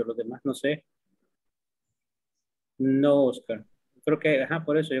escucho, los demás no sé. No, Oscar. Creo que, ajá,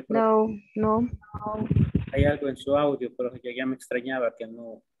 por eso yo creo No. Hay algo en su audio, pero yo ya me extrañaba que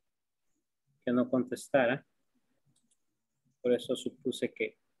no contestara. Por eso supuse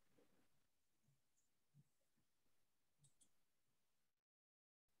que.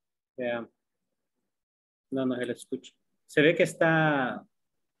 Yeah. No se le escucha. Se ve que está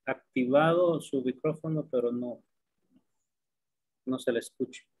activado su micrófono, pero no se le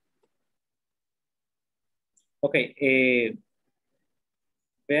escucha. Ok,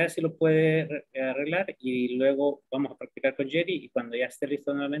 vea si lo puede arreglar y luego vamos a practicar con Jerry y cuando ya esté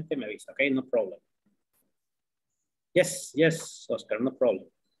listo nuevamente me avisa, ok, no problem. Yes, Oscar, no problem.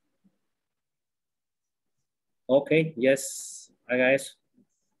 Ok, yes, haga eso.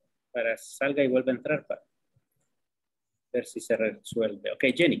 Para salga y vuelva a entrar para ver si se resuelve. Ok,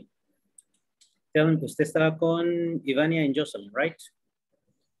 Jenny. Usted estaba con Ivania y Jocelyn, right?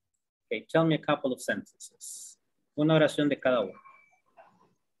 Okay, tell me a couple of sentences. Una oración de cada uno.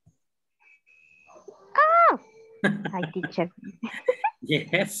 Hi, teacher.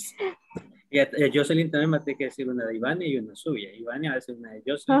 Yes. Y a Jocelyn también me tiene que decir una de Ivania y una suya. Ivania va a decir una de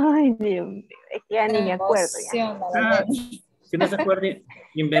Jocelyn. Ay, Dios mío, es que ya ni me acuerdo ya. Si no se acuerda,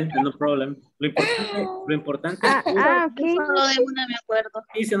 invente, no problem. Lo importante es que Ok. Solo de una me acuerdo.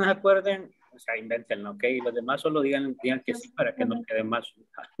 y si no se acuerdan, o sea, invéntenlo, ok. Y los demás solo digan que sí para que no quede más.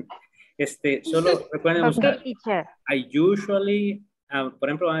 Solo recuerden usar. Ok, teacher. I usually, por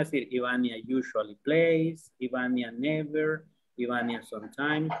ejemplo, van a decir Ivania usually plays, Ivania never, Ivania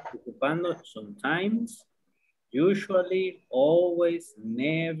sometimes, ocupando sometimes, usually, always,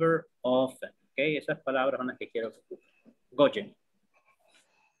 never, often. Ok, esas palabras son las que quiero que ocupen. Go, Jenny.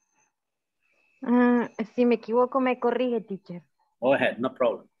 Si me equivoco, me corrige, teacher. Go ahead, no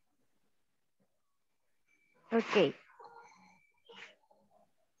problem. Ok.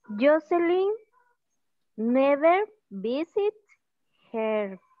 Jocelyn never visit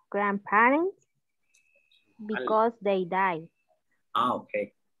her grandparents because they died.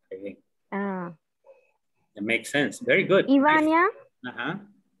 Okay. Okay. That makes sense. Very good. Ivania. Uh-huh.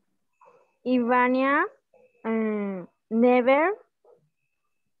 Ivania never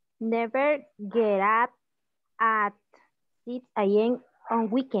get up at 6 a.m. on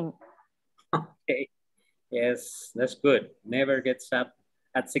weekend. Okay. Yes, that's good. Never gets up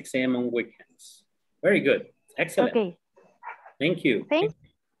at 6 a.m. on weekends. Very good. Excellent. Okay. Thank you.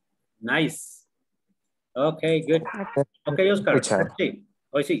 Nice. Okay, good. Okay, Oscar. Let's see.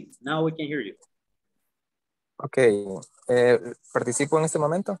 Oh, sí. Now we can hear you. Okay. ¿Participo en este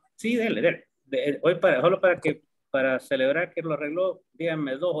momento? Sí, dele. Hoy para celebrar que lo arregló,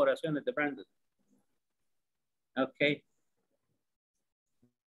 díganme 2 oraciones de Brandon. Okay.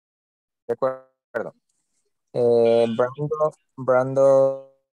 De acuerdo. Brandon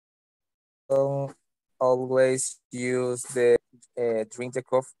always use the drink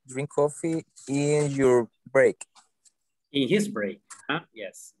coffee in your break. In his break, huh?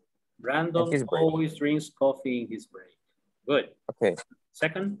 Yes. Brandon always drinks coffee in his break. Good. Okay.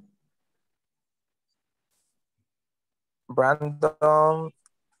 Second. Brandon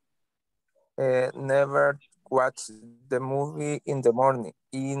never watch the movie in the morning.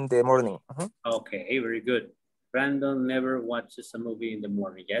 Okay, very good. Brandon never watches a movie in the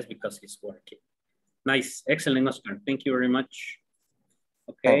morning. Yes, because he's working. Nice. Excellent, Oscar. Thank you very much.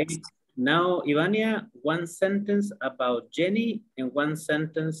 Okay. Thanks. Now, Ivania, 1 sentence about Jenny and 1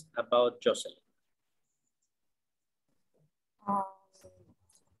 sentence about Jocelyn.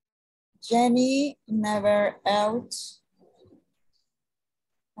 Jenny never ate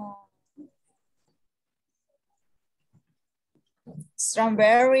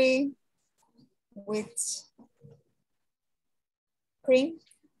strawberry with cream.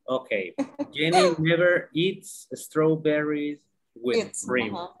 Okay. Jenny never eats strawberries with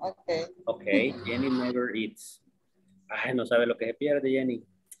cream. Okay. Okay. Jenny never eats. Ay, no sabe lo que se pierde, Jenny.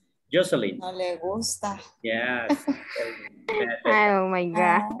 Jocelyn. No le gusta. Yes. Oh my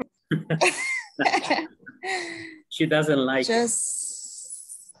God. She doesn't like it.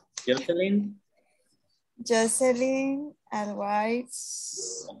 Jocelyn. Jocelyn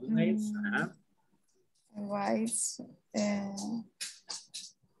always.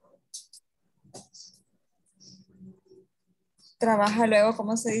 Trabaja luego,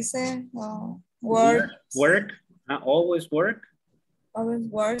 ¿cómo se dice? Work. Always work. Always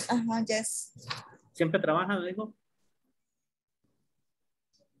work. Yes. Siempre trabaja, dijo.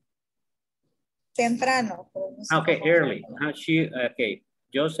 Temprano. Okay, early. Okay.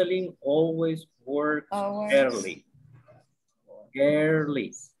 Jocelyn always works early.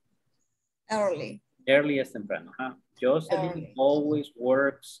 Early es temprano. Jocelyn always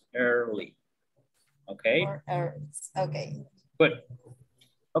works early. Okay. Okay. Good.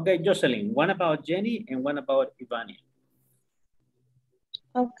 Okay, Jocelyn, one about Jenny and one about Ivania.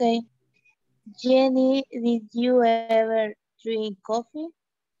 Okay. Jenny, did you ever drink coffee?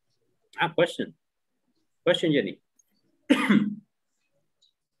 Question. Question, Jenny.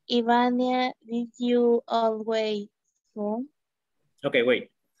 Ivania, did you always home? Okay, wait.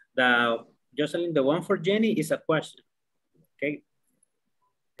 Jocelyn, the one for Jenny is a question. Okay.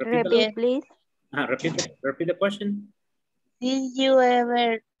 Repeat, please. Repeat the question. Did you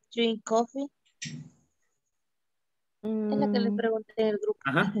ever drink coffee? Es la que le pregunté en el grupo.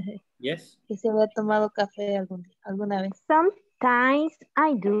 Yes. Que se había tomado café alguna vez. Sometimes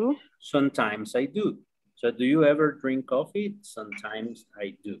I do. Sometimes I do. So do you ever drink coffee? Sometimes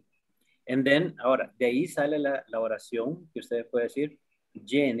I do. And then, ahora, de ahí sale la oración que usted puede decir,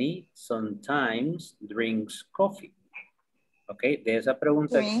 Jenny sometimes drinks coffee. Ok, de esa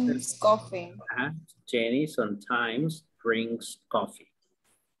pregunta. Drinks coffee. Jenny sometimes drinks coffee.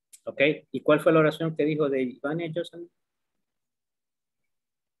 Ok, ¿y cuál fue la oración que dijo de Ivania, Jocelyn?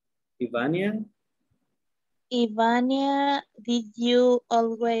 Ivania, did you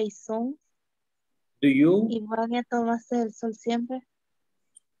always sun? Do you? Ivania, ¿tomaste el sol siempre?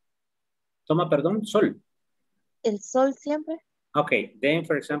 Toma, perdón, sol. ¿El sol siempre? Okay, then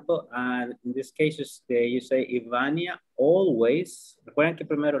for example, in this case, you say Ivania always. Recuerden que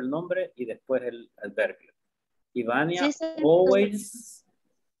primero el nombre y después el adverbio. Ivania always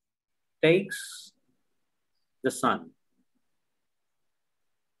takes the sun.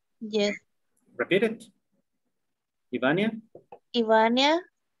 Yes. Repeat it. Ivania.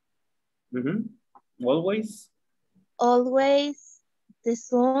 Always. Always the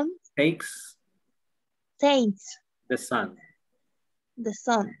sun. Takes. The sun. The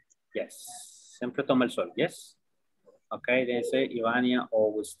sun. Yes. Siempre toma el sol. Yes. Okay, then say Ivania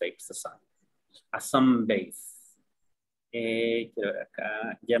always takes the sun. A sunbathe. Quiero ver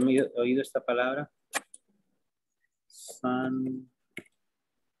acá. ¿Ya me he oído esta palabra? Sunbathe.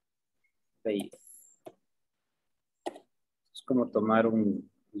 Es como tomar un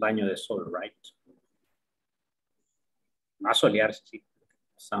baño de sol, right? A solearse, sí.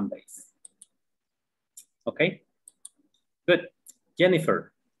 Sunbathe. Okay. Good.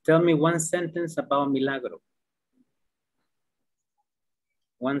 Jennifer, tell me one sentence about Milagro.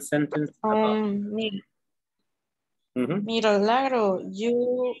 One sentence about... Milagro,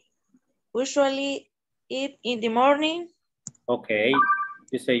 you usually eat in the morning? Okay.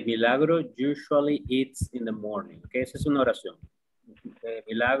 You say Milagro usually eats in the morning. Okay, esa es una oración.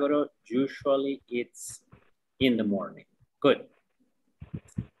 Milagro usually eats in the morning. Good.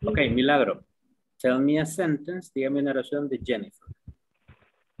 Okay, Milagro, tell me a sentence. Dígame una oración de Jennifer.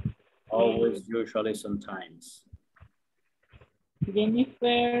 Always, usually, sometimes.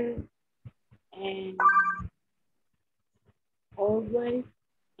 Jennifer always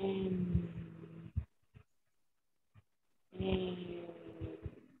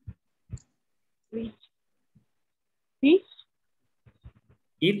fish.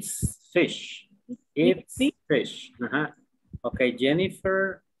 Eats fish. Eats fish. Okay,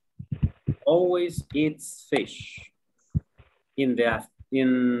 Jennifer always eats fish. Let's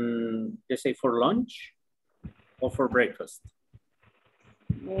say for lunch or for breakfast?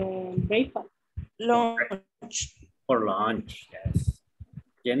 Breakfast. Lunch. For lunch, yes.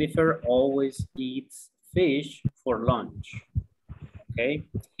 Jennifer always eats fish for lunch. Okay,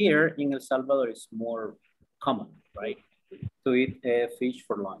 here in El Salvador it's more common, right? To eat fish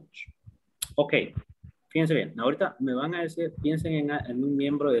for lunch. Ok, fíjense bien, ahorita me van a decir, piensen en un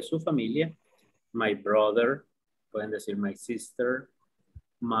miembro de su familia. My brother, pueden decir my sister,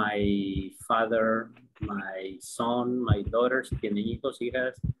 my father, my son, my daughter, si tienen hijos,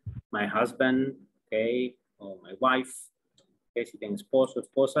 hijas, my husband, okay, o my wife, okay, si tienen esposo,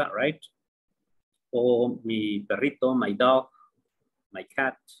 esposa, right? O mi perrito, my dog, my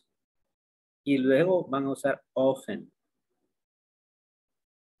cat. Y luego van a usar often.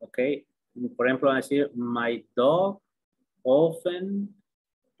 Ok, por ejemplo, van a decir, my dog often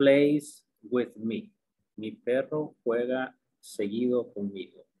plays with me. Mi perro juega seguido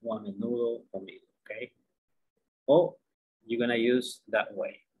conmigo o a menudo conmigo, ok. O you're going to use that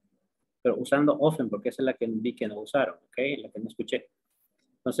way. Pero usando often porque esa es la que vi que no usaron, ok, la que no escuché.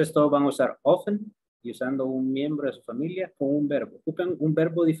 Entonces todos van a usar often y usando un miembro de su familia con un verbo. Ocupen un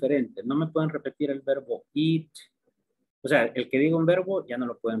verbo diferente. No me pueden repetir el verbo eat. O sea, el que diga un verbo ya no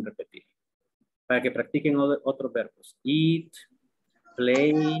lo pueden repetir. Para que practiquen otros verbos. Eat,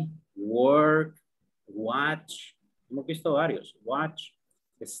 play, work, watch. Hemos visto varios. Watch,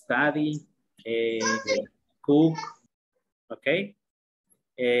 study, cook, ok.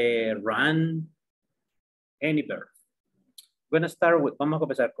 Run, any verb. Vamos a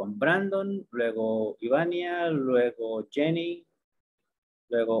comenzar con Brandon, luego Ivania, luego Jenny,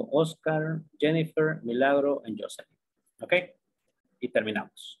 luego Oscar, Jennifer, Milagro, y Joseph. ¿Ok? Y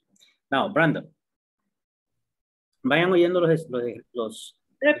terminamos. Now, Brandon. Vayan oyendo los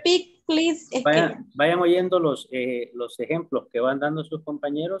Repeat, please. Vayan oyendo los ejemplos que van dando sus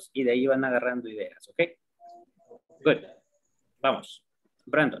compañeros y de ahí van agarrando ideas, ¿ok? Good. Vamos.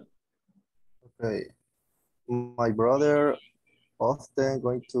 Brandon. Okay. My brother often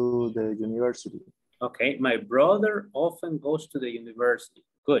going to the university. Okay. My brother often goes to the university.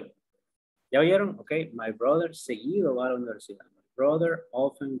 Good. ¿Ya oyeron? Ok. My brother seguido va a la universidad. My brother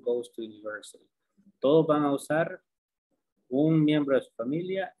often goes to university. Todos van a usar un miembro de su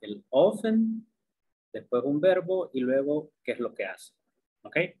familia, el often, después un verbo y luego qué es lo que hace.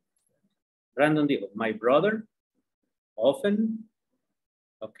 ¿Ok? Brandon dijo, my brother often,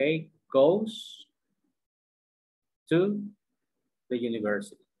 ok, goes to the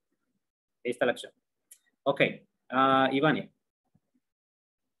university. Ahí está la acción. Ok, Ivania.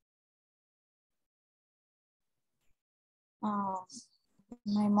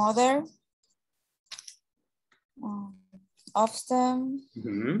 My mother often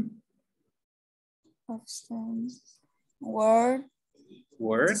work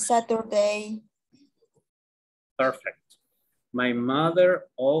Saturday. Perfect. My mother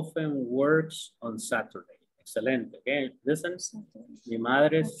often works on Saturday. Excelente. Okay, listen. Mi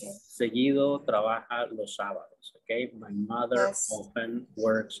madre seguido trabaja los sábados. Okay, my mother often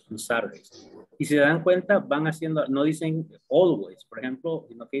works on Saturdays. Y si se dan cuenta, van haciendo, no dicen always, por ejemplo,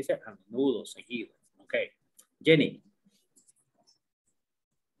 sino que dice a menudo, seguido. Okay, Jenny.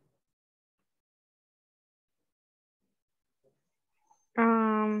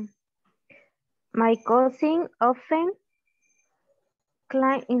 My cousin often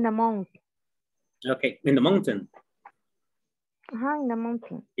climb in the mountain. Okay, in the mountain. In the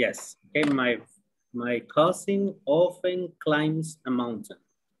mountain. Yes. Okay, my cousin often climbs a mountain.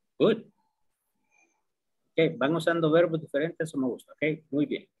 Good. Okay, van usando verbos diferentes, eso me gusta. Okay, muy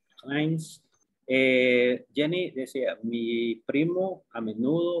bien. Climbs. Jenny decía, mi primo a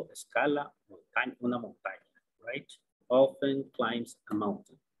menudo escala una montaña, right? Often climbs a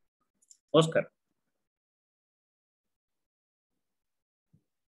mountain. Oscar.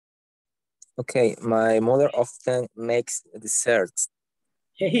 Okay, my mother often makes desserts.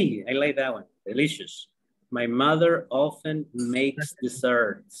 Hey, I like that one. Delicious. My mother often makes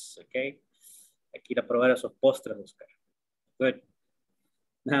desserts. Okay. Hay que ir a probar esos postres, Oscar. Good.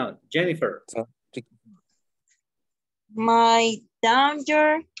 Now, Jennifer. My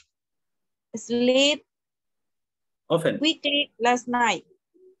daughter sleep often. Quickly last night.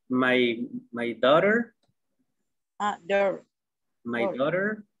 My daughter. My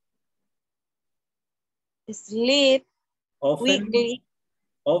daughter. Sleep often. Quickly.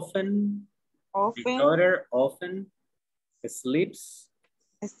 Often. My daughter often sleeps.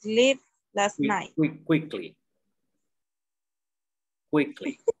 Sleep last night. Quickly.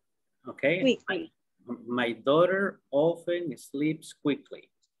 Okay. Quickly. My daughter often sleeps quickly.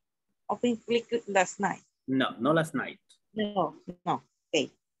 Often quickly last night. No, no last night. No. Okay.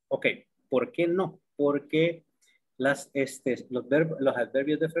 Ok, ¿por qué no? Porque los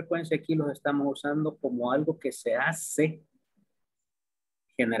adverbios de frecuencia aquí los estamos usando como algo que se hace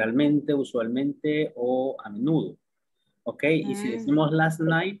generalmente, usualmente o a menudo. Ok, y si decimos last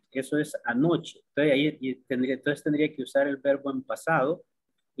night, eso es anoche. Entonces tendría que usar el verbo en pasado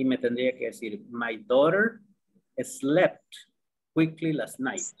y me tendría que decir, my daughter slept quickly last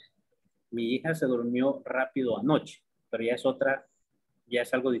night. Mi hija se durmió rápido anoche, pero ya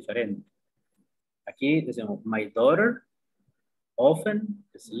es algo diferente. Aquí decimos, my daughter often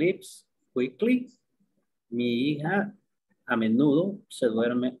sleeps quickly. Mi hija a menudo se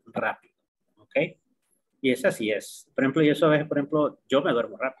duerme rápido. ¿Ok? Y esa sí es. Por ejemplo, y eso a veces, por ejemplo, yo me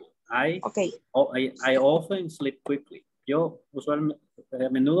duermo rápido. I often sleep quickly. Yo usualmente, a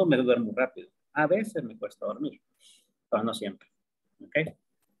menudo me duermo rápido. A veces me cuesta dormir, pero no siempre. ¿Ok?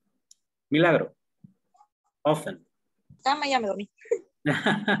 Milagro. Often. Ya me dormí.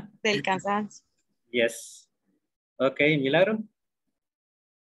 Del cansancio. Yes. Ok, Milagro.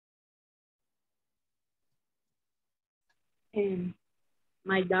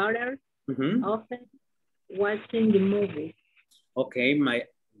 My daughter often watching the movie. Okay,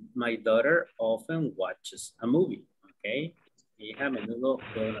 my daughter often watches a movie. Okay. Mi hija a menudo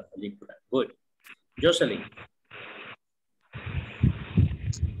ve una película. Good. Jocelyn.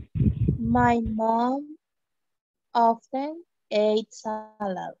 My mom often ate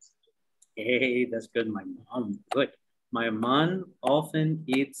salads. Hey, that's good. My mom. Good. My mom often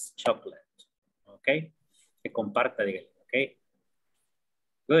eats chocolate. Okay. Que comparta, dígale. Okay.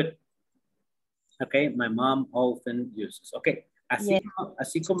 Good. Okay. My mom often uses. Okay.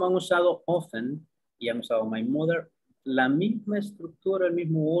 Así como han usado often y han usado my mother, la misma estructura, el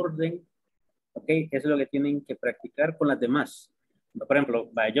mismo orden, ok, es lo que tienen que practicar con las demás. Por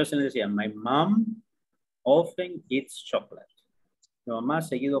ejemplo, yo se le decía, my mom often eats chocolate. Mi mamá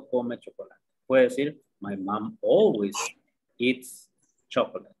seguido come chocolate. Puede decir, my mom always eats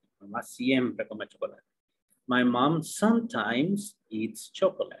chocolate. Mi mamá siempre come chocolate. My mom sometimes eats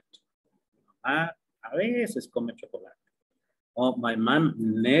chocolate. Mi mamá a veces come chocolate. O my mom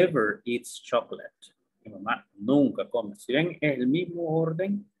never eats chocolate. Mi mamá nunca come. Si ven, es el mismo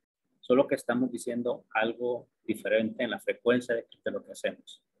orden, solo que estamos diciendo algo diferente en la frecuencia de lo que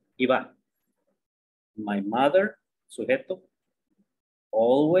hacemos. Y va. My mother, sujeto.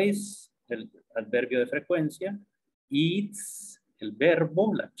 Always, el adverbio de frecuencia. Eats, el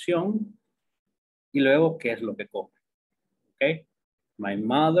verbo, la acción. Y luego, ¿qué es lo que come? ¿Ok? My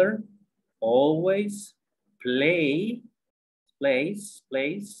mother always plays.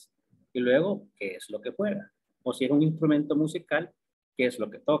 Y luego, ¿qué es lo que juega? O si es un instrumento musical, ¿qué es lo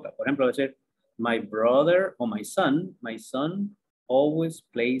que toca? Por ejemplo, decir, my brother o my son always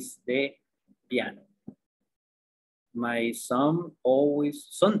plays the piano. My son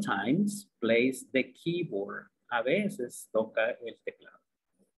sometimes plays the keyboard. A veces toca el teclado.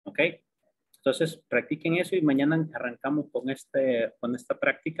 ¿Ok? Entonces, practiquen eso y mañana arrancamos con esta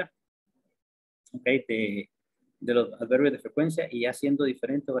práctica. ¿Ok? De los adverbios de frecuencia y haciendo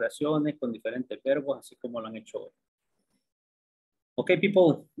diferentes oraciones con diferentes verbos, así como lo han hecho hoy. Okay,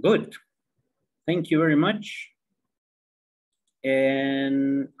 people, good. Thank you very much.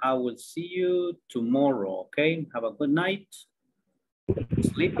 And I will see you tomorrow, okay? Have a good night.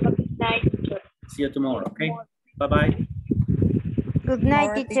 Sleep. Have a good night. See you tomorrow, okay? Bye-bye. Good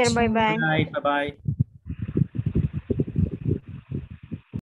night, teacher. Bye-bye. Good night, bye-bye.